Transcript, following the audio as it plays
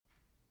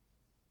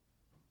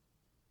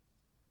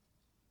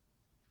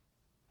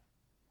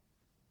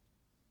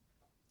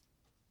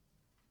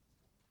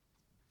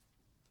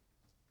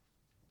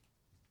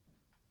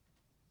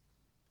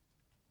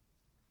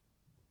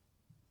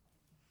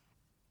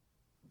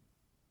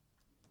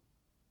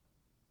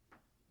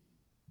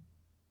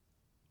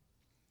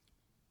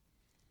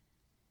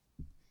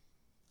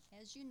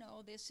As you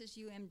know, this is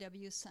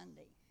UMW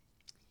Sunday.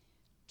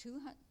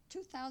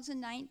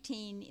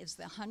 2019 is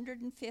the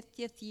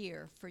 150th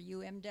year for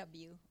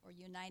UMW, or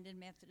United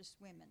Methodist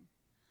Women.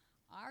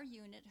 Our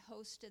unit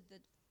hosted the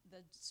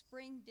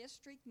spring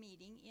district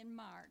meeting in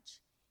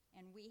March,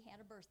 and we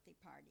had a birthday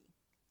party.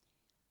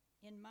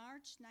 In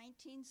March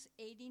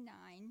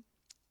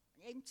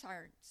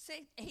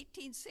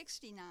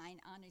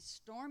 1869, on a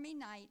stormy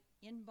night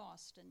in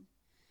Boston,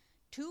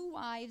 two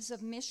wives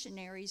of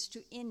missionaries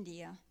to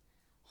India,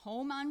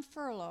 home on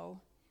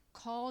furlough,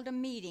 called a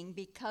meeting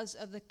because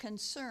of the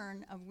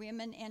concern of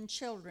women and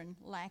children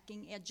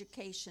lacking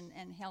education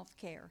and health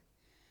care.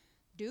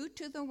 Due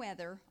to the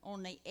weather,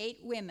 only 8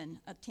 women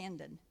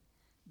attended.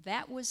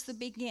 That was the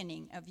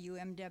beginning of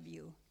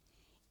UMW.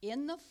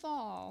 In the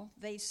fall,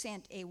 they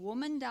sent a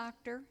woman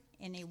doctor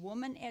and a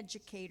woman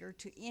educator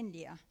to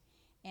India,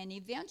 and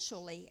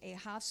eventually a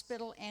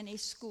hospital and a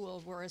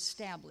school were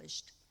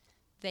established.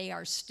 They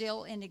are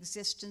still in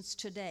existence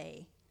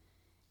today.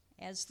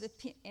 As the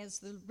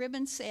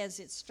ribbon says,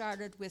 it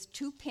started with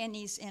 2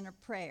 pennies and a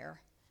prayer.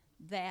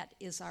 That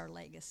is our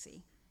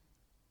legacy.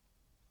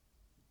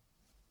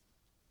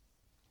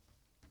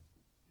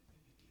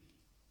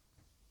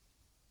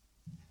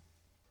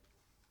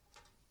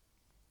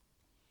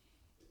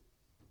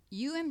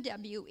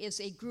 UMW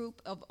is a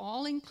group of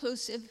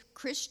all-inclusive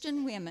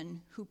Christian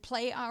women who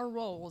play our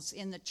roles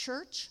in the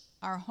church,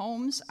 our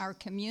homes, our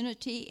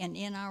community, and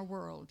in our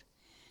world.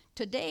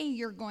 Today,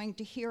 you're going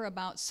to hear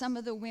about some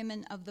of the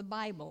women of the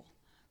Bible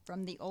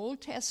from the Old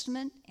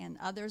Testament, and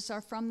others are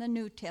from the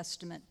New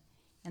Testament,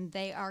 and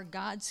they are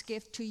God's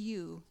gift to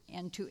you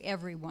and to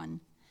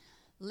everyone.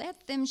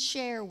 Let them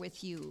share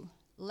with you.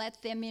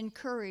 Let them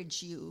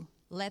encourage you.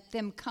 Let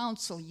them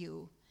counsel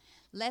you.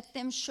 Let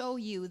them show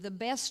you the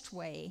best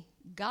way,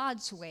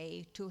 God's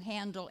way, to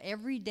handle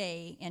every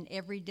day and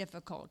every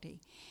difficulty.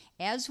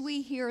 As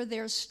we hear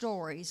their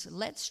stories,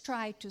 let's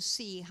try to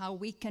see how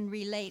we can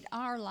relate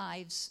our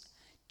lives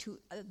to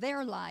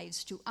their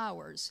lives to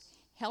ours,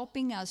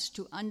 helping us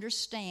to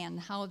understand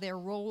how their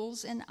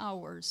roles and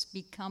ours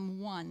become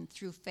one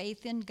through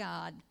faith in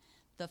God,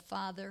 the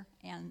Father,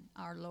 and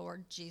our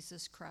Lord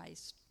Jesus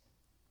Christ.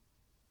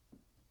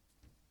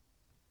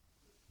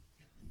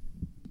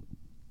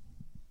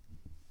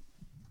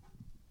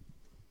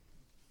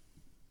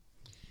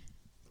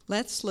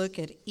 Let's look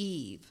at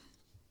Eve,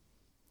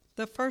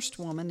 the first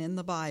woman in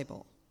the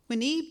Bible.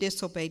 When Eve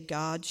disobeyed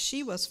God,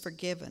 she was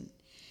forgiven.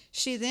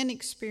 She then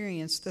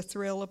experienced the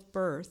thrill of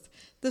birth,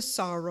 the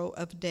sorrow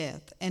of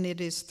death, and it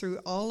is through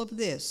all of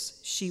this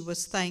she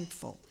was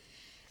thankful.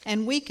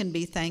 And we can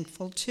be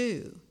thankful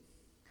too.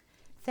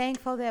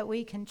 Thankful that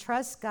we can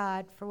trust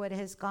God for what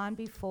has gone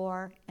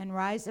before and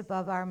rise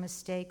above our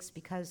mistakes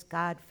because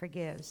God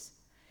forgives.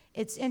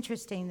 It's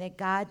interesting that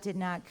God did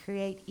not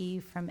create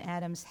Eve from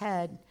Adam's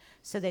head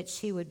so that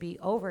she would be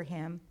over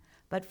him,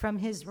 but from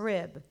his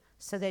rib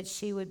so that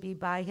she would be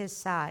by his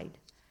side.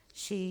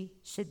 She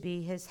should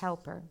be his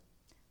helper.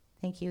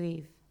 Thank you,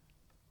 Eve.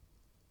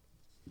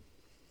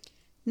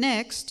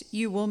 Next,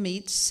 you will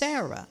meet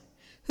Sarah,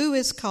 who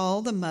is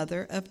called the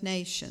Mother of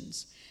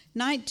Nations.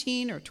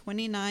 19 or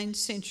 29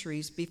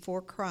 centuries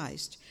before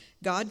Christ,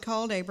 God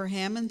called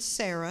Abraham and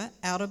Sarah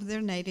out of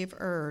their native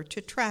Ur to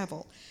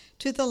travel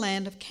to the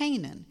land of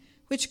Canaan,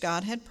 which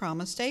God had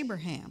promised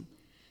Abraham.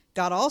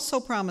 God also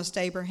promised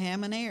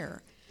Abraham an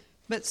heir,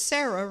 but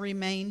Sarah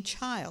remained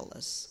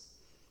childless.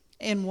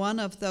 In one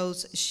of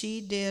those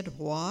she did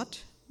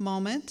what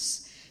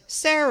moments,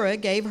 Sarah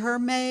gave her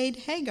maid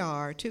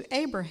Hagar to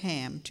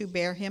Abraham to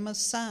bear him a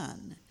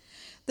son.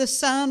 The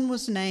son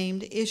was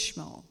named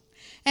Ishmael.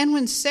 And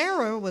when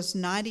Sarah was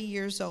 90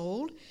 years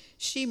old,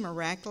 she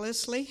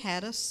miraculously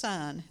had a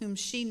son whom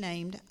she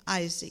named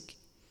Isaac.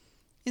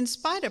 In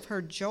spite of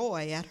her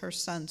joy at her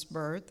son's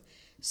birth,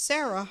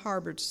 Sarah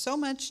harbored so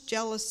much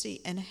jealousy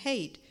and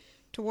hate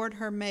toward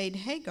her maid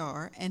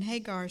Hagar and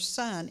Hagar's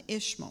son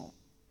Ishmael.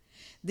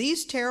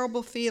 These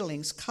terrible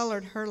feelings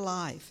colored her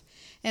life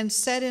and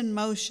set in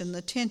motion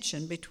the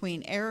tension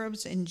between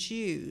Arabs and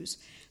Jews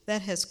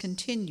that has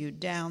continued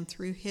down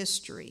through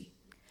history.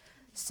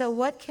 So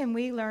what can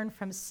we learn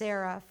from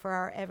Sarah for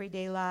our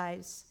everyday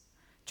lives?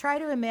 Try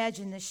to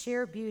imagine the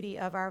sheer beauty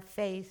of our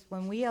faith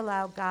when we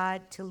allow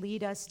God to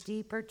lead us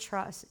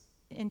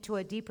into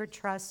a deeper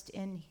trust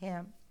in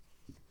him.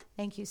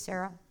 Thank you,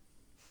 Sarah.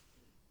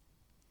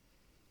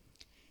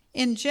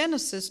 In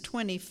Genesis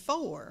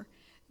 24,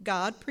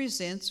 God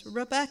presents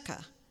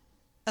Rebekah,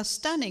 a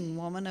stunning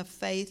woman of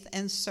faith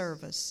and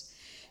service,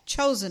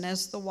 chosen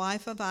as the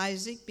wife of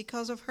Isaac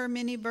because of her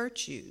many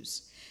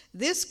virtues.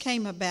 This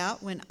came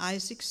about when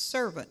Isaac's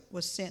servant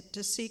was sent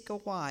to seek a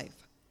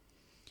wife.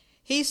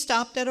 He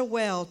stopped at a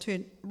well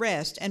to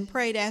rest and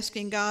prayed,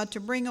 asking God to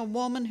bring a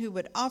woman who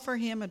would offer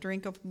him a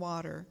drink of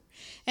water.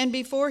 And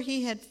before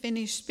he had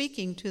finished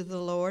speaking to the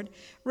Lord,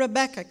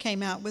 Rebekah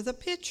came out with a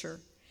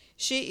pitcher.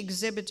 She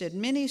exhibited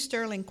many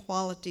sterling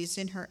qualities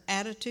in her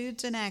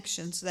attitudes and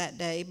actions that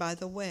day by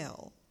the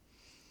well.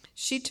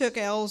 She took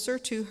Elzer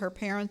to her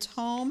parents'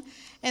 home,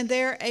 and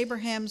there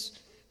Abraham's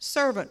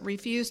servant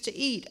refused to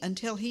eat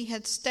until he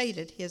had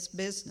stated his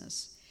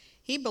business.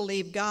 He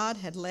believed God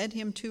had led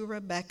him to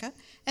Rebekah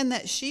and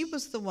that she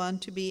was the one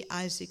to be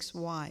Isaac's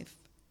wife.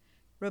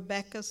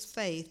 Rebekah's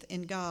faith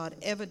in God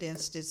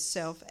evidenced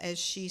itself as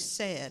she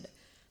said,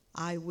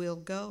 "I will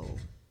go."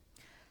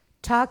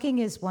 Talking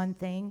is one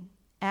thing,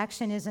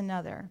 action is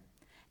another,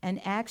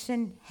 and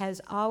action has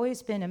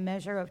always been a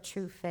measure of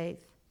true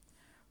faith.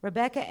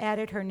 Rebekah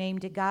added her name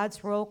to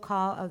God's roll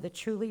call of the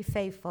truly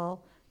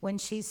faithful when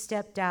she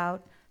stepped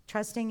out,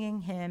 trusting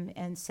in him,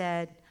 and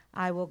said,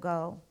 "I will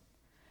go."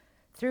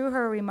 Through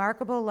her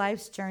remarkable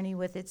life's journey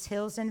with its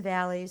hills and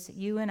valleys,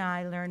 you and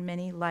I learn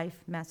many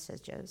life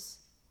messages.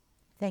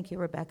 Thank you,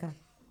 Rebekah.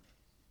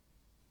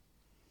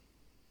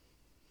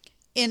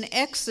 In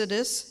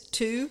Exodus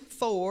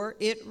 2:4,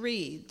 it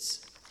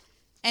reads,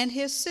 "And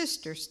his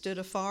sister stood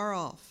afar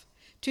off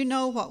to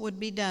know what would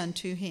be done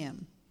to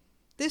him."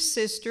 This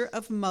sister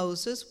of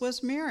Moses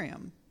was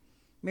Miriam.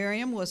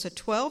 Miriam was a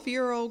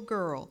 12-year-old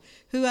girl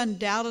who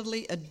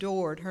undoubtedly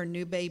adored her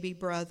new baby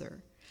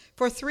brother.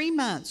 For 3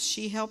 months,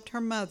 she helped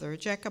her mother,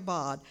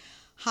 Jochebed,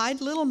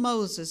 hide little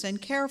Moses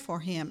and care for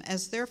him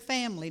as their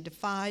family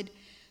defied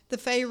the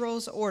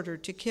Pharaoh's order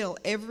to kill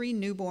every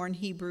newborn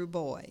Hebrew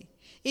boy.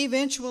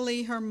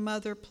 Eventually, her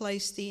mother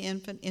placed the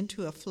infant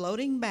into a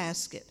floating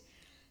basket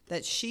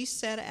that she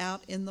set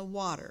out in the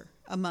water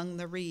among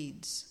the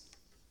reeds.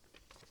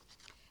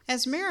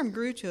 As Miriam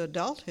grew to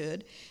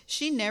adulthood,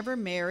 she never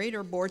married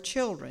or bore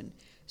children,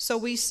 so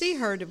we see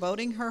her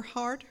devoting her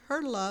heart,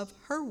 her love,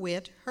 her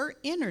wit, her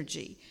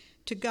energy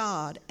to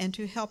God and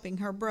to helping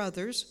her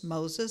brothers,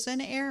 Moses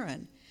and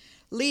Aaron,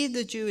 lead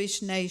the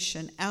Jewish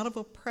nation out of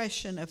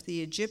oppression of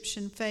the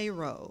Egyptian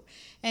Pharaoh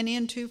and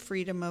into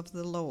freedom of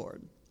the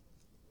Lord.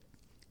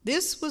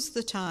 This was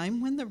the time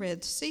when the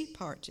Red Sea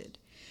parted.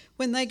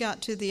 When they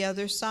got to the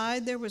other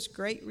side, there was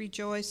great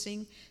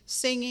rejoicing,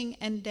 singing,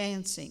 and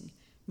dancing,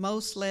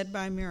 most led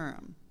by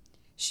Miriam.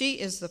 She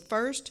is the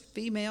first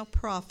female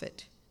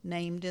prophet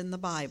named in the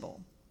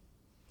Bible.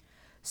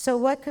 So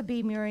what could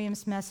be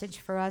Miriam's message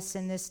for us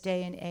in this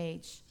day and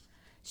age?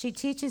 She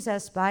teaches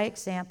us by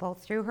example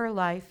through her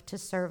life to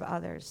serve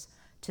others,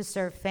 to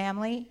serve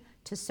family,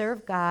 to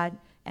serve God,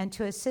 and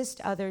to assist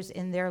others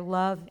in their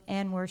love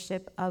and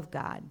worship of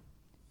God.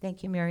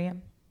 Thank you,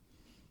 Miriam.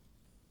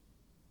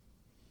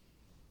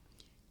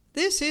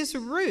 This is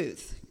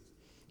Ruth.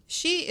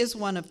 She is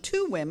one of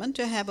 2 women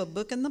to have a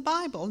book in the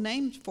Bible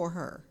named for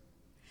her.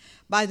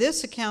 By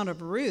this account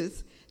of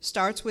Ruth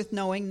starts with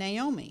knowing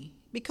Naomi.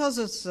 Because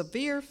of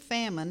severe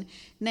famine,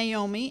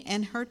 Naomi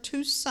and her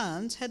 2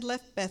 sons had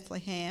left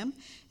Bethlehem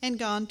and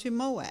gone to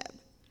Moab.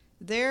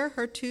 There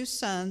her 2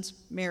 sons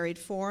married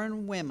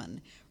foreign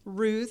women,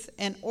 Ruth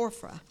and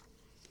Orpah.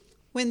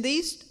 When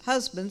these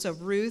husbands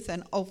of Ruth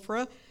and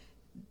Orpah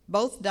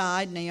both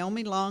died,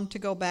 Naomi longed to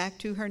go back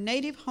to her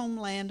native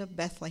homeland of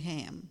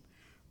Bethlehem.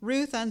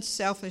 Ruth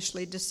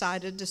unselfishly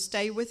decided to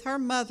stay with her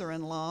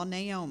mother-in-law,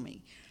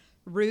 Naomi.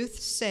 Ruth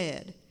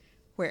said,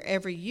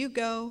 "Wherever you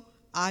go,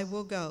 I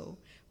will go.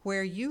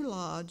 Where you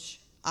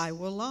lodge, I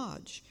will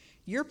lodge.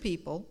 Your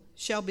people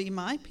shall be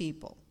my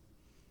people."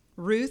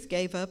 Ruth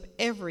gave up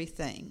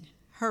everything,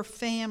 her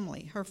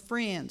family, her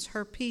friends,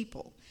 her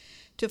people,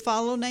 to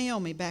follow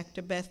Naomi back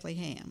to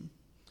Bethlehem.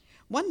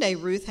 One day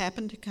Ruth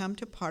happened to come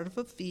to part of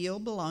a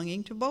field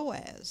belonging to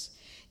Boaz.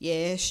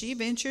 Yes, she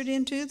ventured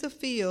into the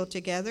field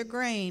to gather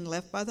grain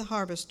left by the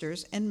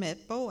harvesters and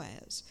met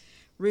Boaz.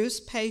 Ruth's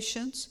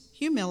patience,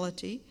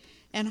 humility,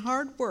 and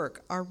hard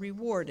work are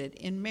rewarded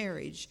in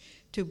marriage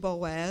to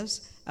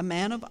Boaz, a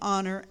man of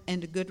honor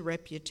and a good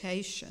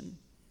reputation.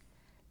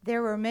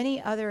 There were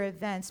many other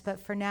events, but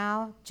for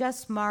now,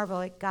 just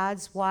marvel at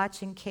God's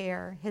watch and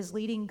care, his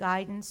leading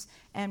guidance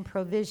and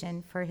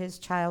provision for his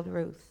child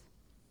Ruth.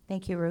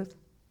 Thank you, Ruth.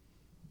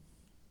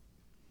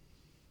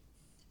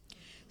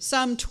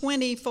 Some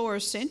 24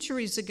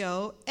 centuries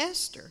ago,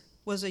 Esther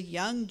was a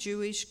young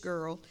Jewish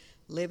girl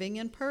living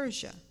in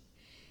Persia.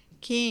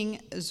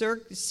 King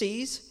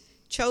Xerxes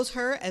chose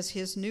her as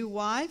his new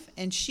wife,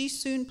 and she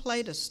soon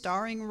played a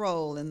starring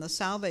role in the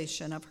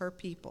salvation of her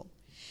people.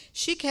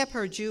 She kept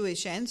her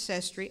Jewish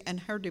ancestry and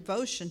her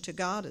devotion to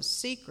God a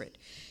secret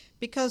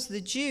because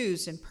the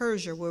Jews in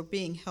Persia were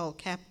being held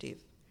captive.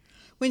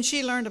 When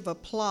she learned of a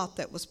plot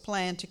that was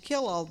planned to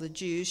kill all the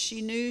Jews,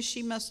 she knew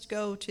she must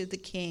go to the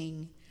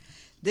king.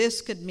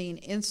 This could mean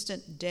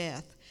instant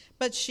death,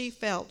 but she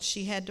felt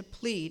she had to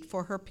plead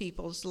for her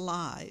people's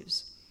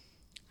lives.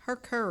 Her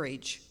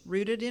courage,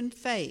 rooted in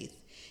faith,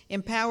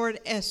 empowered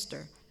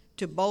Esther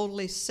to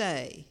boldly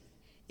say,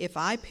 "If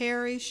I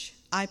perish,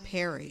 I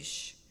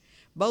perish."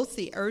 Both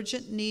the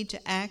urgent need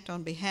to act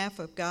on behalf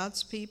of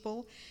God's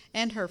people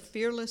and her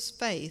fearless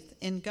faith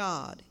in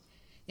God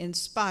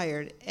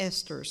inspired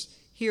Esther's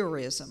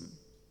heroism.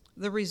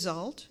 The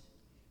result?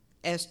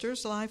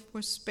 Esther's life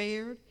was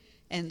spared,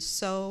 and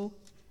so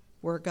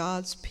were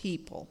God's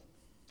people.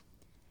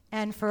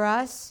 And for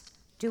us,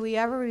 do we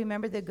ever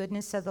remember the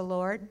goodness of the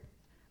Lord?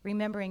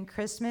 Remembering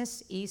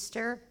Christmas,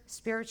 Easter,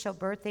 spiritual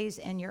birthdays,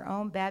 and your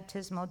own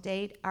baptismal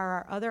date are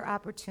our other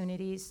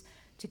opportunities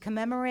to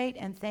commemorate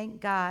and thank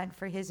God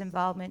for his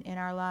involvement in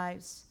our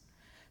lives.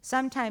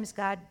 Sometimes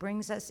God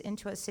brings us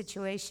into a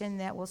situation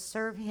that will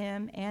serve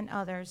him and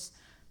others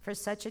for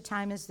such a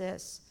time as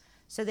this,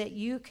 so that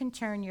you can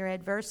turn your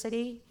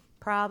adversity,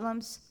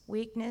 problems,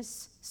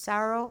 weakness,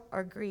 sorrow,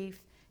 or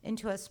grief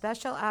into a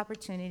special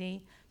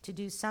opportunity to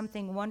do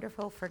something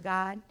wonderful for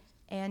God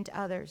and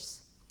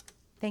others.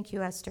 Thank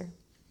you, Esther.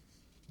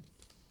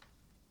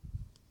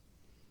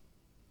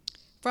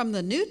 From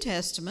the New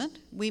Testament,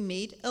 we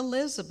meet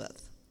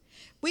Elizabeth.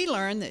 We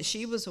learn that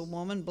she was a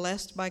woman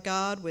blessed by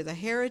God with a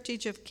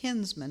heritage of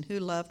kinsmen who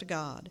loved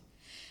God.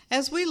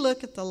 As we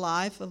look at the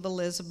life of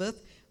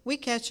Elizabeth, we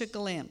catch a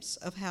glimpse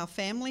of how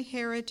family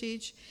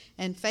heritage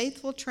and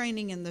faithful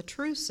training in the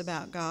truths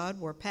about God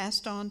were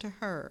passed on to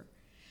her,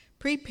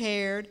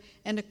 prepared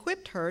and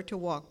equipped her to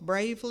walk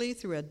bravely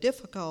through a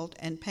difficult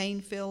and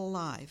pain-filled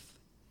life.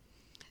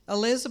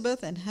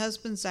 Elizabeth and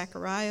husband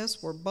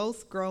Zacharias were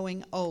both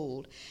growing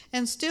old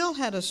and still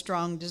had a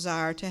strong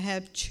desire to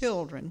have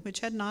children, which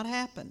had not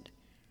happened.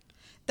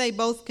 They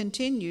both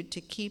continued to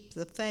keep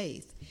the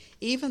faith,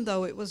 even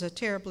though it was a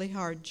terribly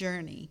hard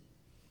journey.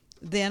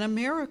 Then a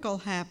miracle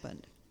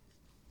happened.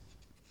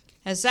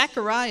 As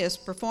Zacharias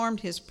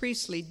performed his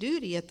priestly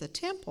duty at the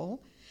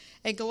temple,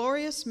 a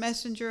glorious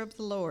messenger of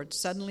the Lord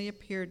suddenly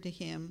appeared to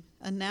him,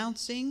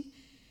 announcing,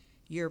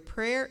 "Your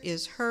prayer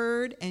is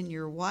heard, and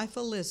your wife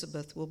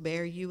Elizabeth will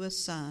bear you a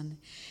son,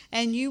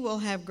 and you will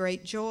have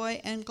great joy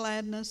and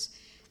gladness,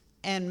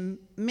 and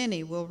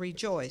many will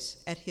rejoice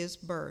at his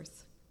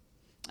birth."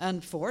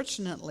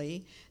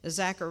 Unfortunately,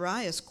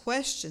 Zacharias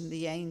questioned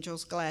the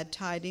angel's glad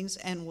tidings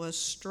and was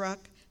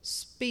struck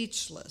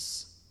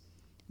speechless.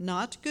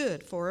 Not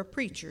good for a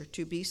preacher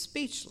to be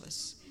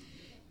speechless.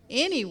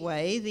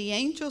 Anyway, the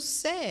angel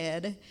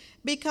said,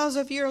 "Because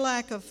of your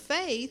lack of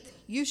faith,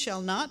 you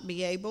shall not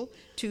be able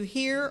to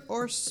hear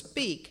or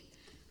speak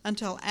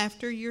until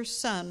after your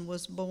son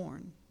was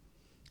born."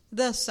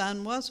 The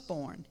son was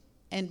born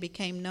and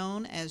became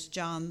known as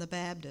John the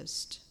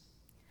Baptist.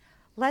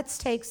 Let's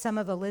take some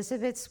of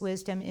Elizabeth's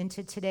wisdom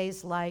into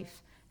today's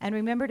life and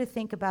remember to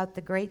think about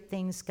the great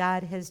things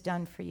God has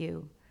done for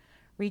you.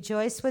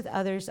 Rejoice with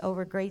others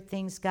over great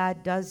things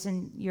God does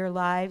in your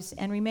lives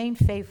and remain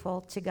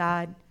faithful to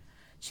God.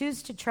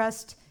 Choose to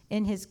trust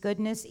in his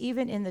goodness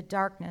even in the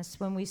darkness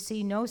when we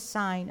see no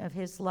sign of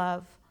his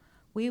love.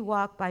 We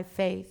walk by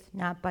faith,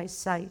 not by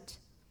sight.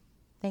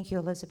 Thank you,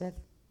 Elizabeth.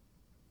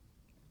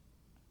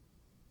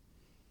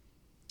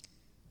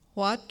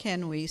 What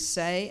can we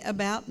say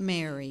about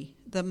Mary,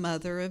 the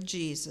mother of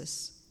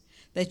Jesus,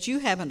 that you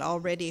haven't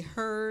already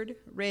heard,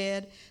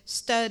 read,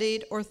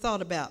 studied, or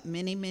thought about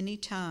many, many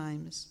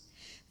times?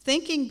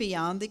 Thinking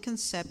beyond the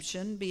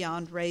conception,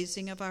 beyond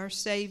raising of our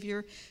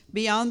Savior,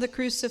 beyond the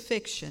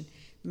crucifixion,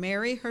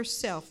 Mary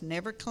herself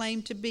never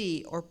claimed to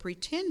be or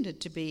pretended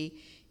to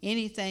be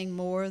anything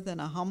more than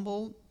a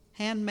humble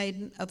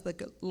handmaiden of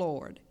the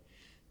Lord.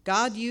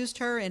 God used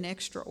her in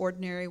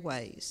extraordinary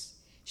ways.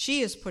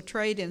 She is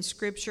portrayed in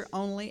Scripture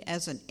only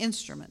as an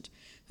instrument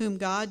whom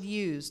God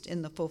used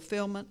in the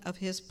fulfillment of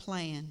his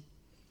plan.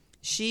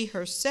 She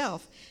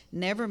herself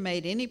never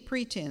made any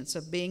pretense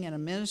of being an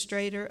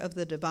administrator of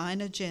the divine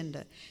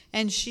agenda,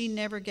 and she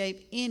never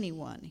gave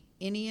anyone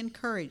any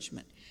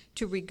encouragement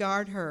to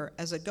regard her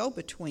as a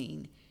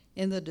go-between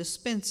in the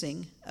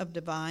dispensing of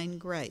divine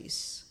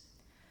grace.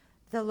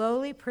 The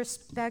lowly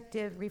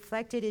perspective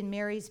reflected in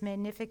Mary's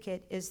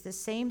Magnificat is the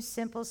same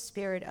simple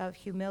spirit of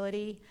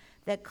humility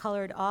that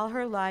colored all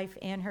her life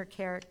and her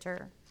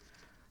character.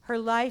 Her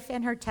life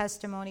and her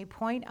testimony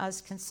point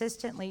us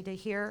consistently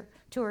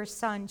to her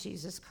Son,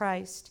 Jesus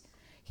Christ.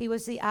 He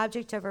was the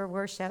object of her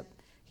worship.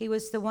 He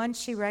was the one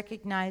she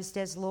recognized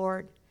as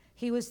Lord.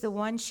 He was the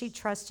one she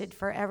trusted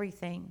for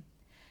everything.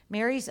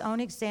 Mary's own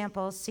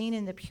example, seen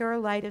in the pure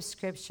light of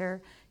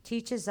Scripture,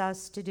 teaches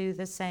us to do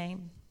the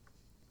same.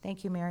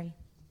 Thank you, Mary.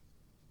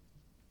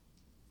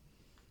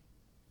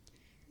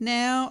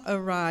 Now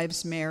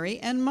arrives Mary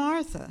and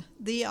Martha,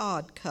 the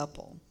odd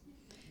couple,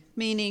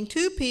 meaning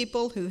two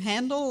people who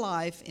handle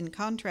life in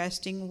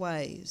contrasting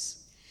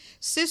ways.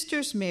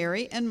 Sisters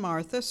Mary and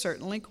Martha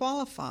certainly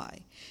qualify.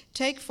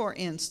 Take, for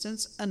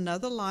instance,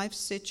 another life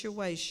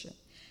situation,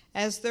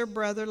 as their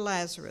brother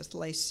Lazarus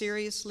lay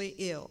seriously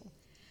ill.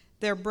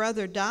 Their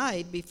brother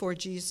died before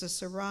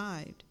Jesus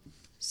arrived.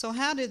 So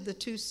how did the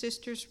two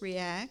sisters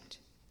react?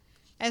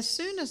 As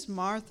soon as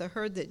Martha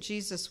heard that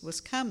Jesus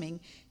was coming,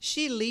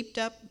 she leaped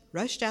up,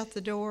 rushed out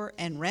the door,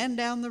 and ran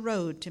down the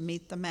road to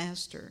meet the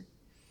Master.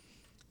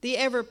 The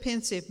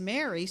ever-pensive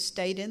Mary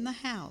stayed in the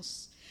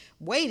house,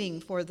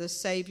 waiting for the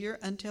Savior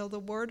until the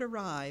word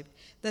arrived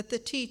that the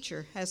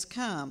teacher has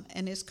come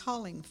and is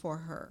calling for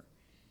her.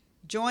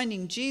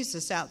 Joining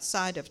Jesus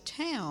outside of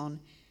town,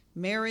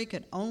 Mary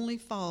could only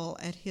fall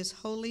at his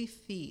holy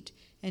feet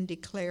and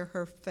declare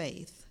her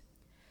faith.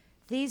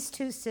 These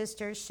two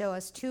sisters show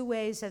us two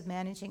ways of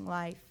managing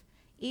life.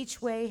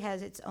 Each way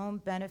has its own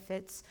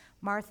benefits.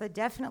 Martha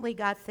definitely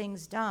got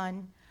things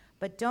done,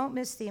 but don't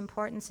miss the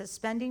importance of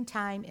spending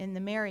time in the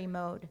Mary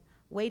mode,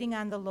 waiting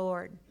on the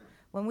Lord.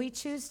 When we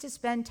choose to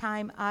spend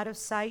time out of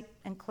sight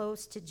and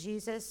close to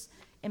Jesus,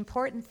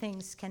 important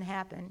things can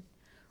happen.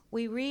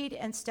 We read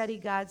and study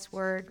God's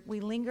word. We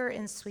linger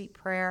in sweet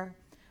prayer.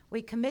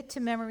 We commit to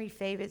memory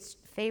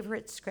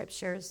favorite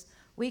scriptures.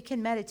 We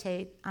can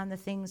meditate on the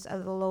things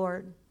of the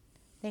Lord.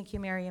 Thank you,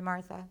 Mary and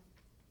Martha.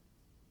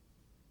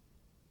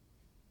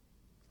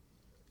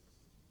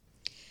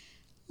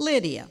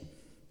 Lydia,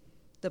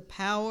 the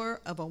power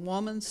of a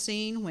woman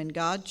seen when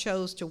God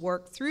chose to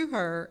work through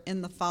her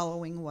in the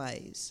following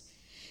ways.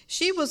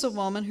 She was a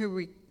woman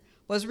who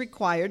was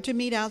required to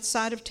meet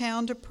outside of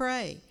town to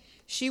pray.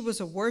 She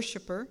was a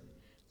worshiper.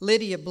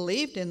 Lydia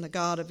believed in the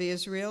God of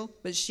Israel,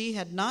 but she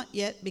had not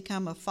yet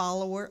become a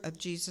follower of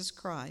Jesus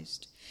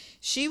Christ.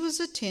 She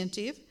was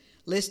attentive,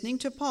 listening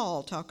to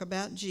Paul talk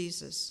about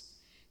Jesus.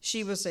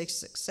 She was a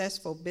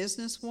successful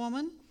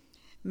businesswoman,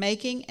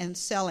 making and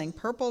selling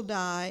purple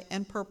dye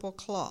and purple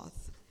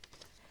cloth.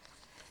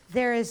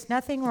 There is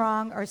nothing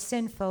wrong or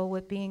sinful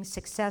with being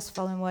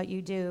successful in what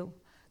you do.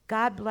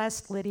 God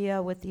blessed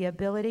Lydia with the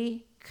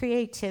ability,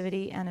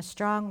 creativity, and a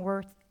strong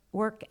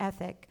work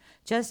ethic,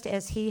 just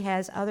as he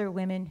has other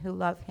women who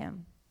love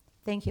him.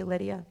 Thank you,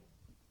 Lydia.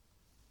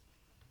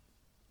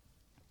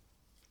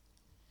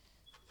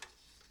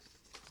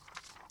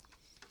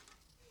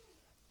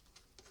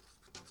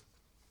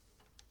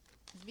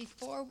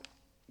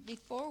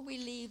 Before we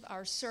leave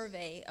our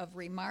survey of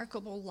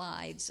remarkable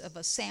lives of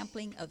a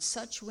sampling of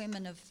such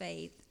women of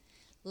faith,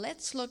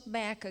 let's look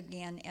back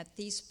again at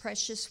these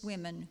precious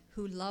women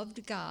who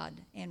loved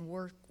God and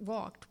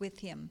walked with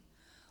him.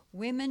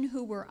 Women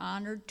who were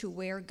honored to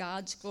wear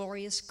God's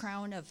glorious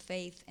crown of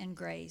faith and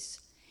grace.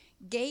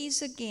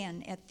 Gaze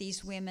again at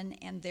these women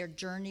and their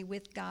journey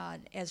with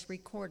God as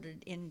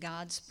recorded in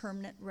God's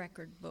permanent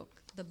record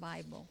book, the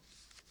Bible.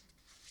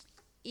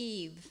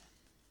 Eve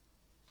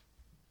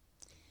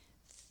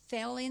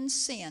fell in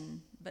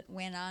sin, but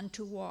went on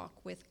to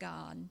walk with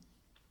God.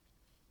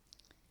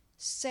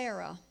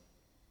 Sarah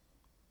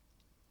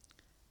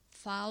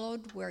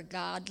followed where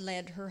God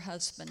led her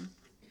husband.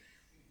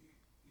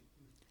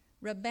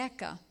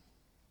 Rebecca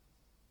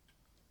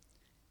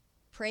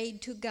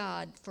prayed to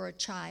God for a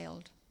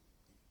child.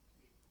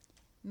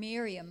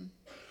 Miriam,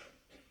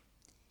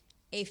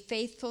 a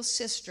faithful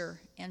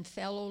sister and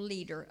fellow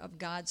leader of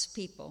God's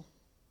people.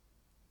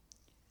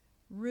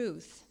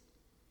 Ruth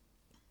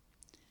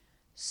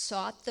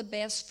sought the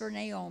best for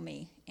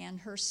Naomi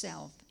and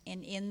herself,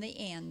 and in the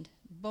end,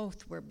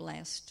 both were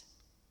blessed.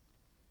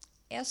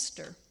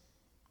 Esther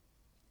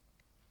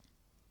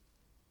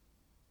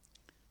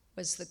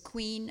was the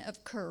queen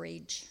of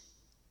courage.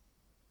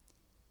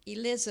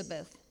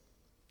 Elizabeth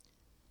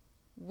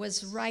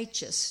was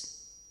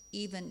righteous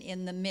even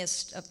in the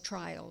midst of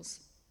trials.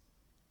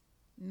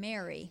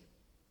 Mary,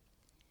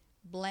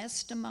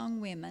 blessed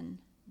among women,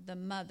 the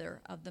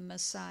mother of the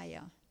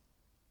Messiah.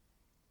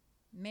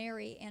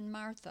 Mary and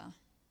Martha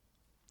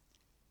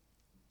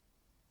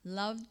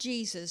loved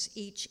Jesus,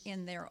 each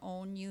in their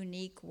own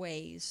unique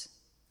ways.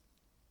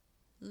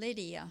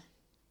 Lydia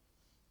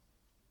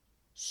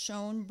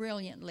shone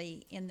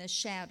brilliantly in the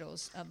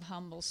shadows of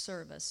humble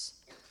service.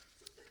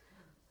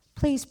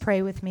 Please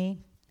pray with me.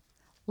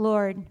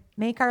 Lord,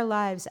 make our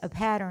lives a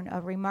pattern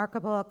of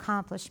remarkable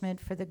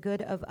accomplishment for the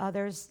good of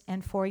others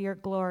and for your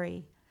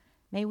glory.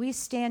 May we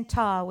stand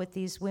tall with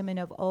these women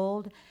of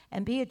old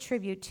and be a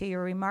tribute to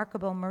your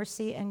remarkable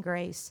mercy and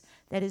grace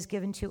that is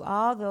given to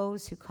all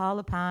those who call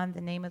upon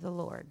the name of the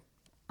Lord.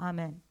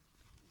 Amen.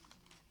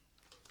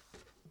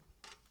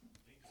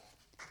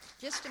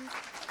 Just a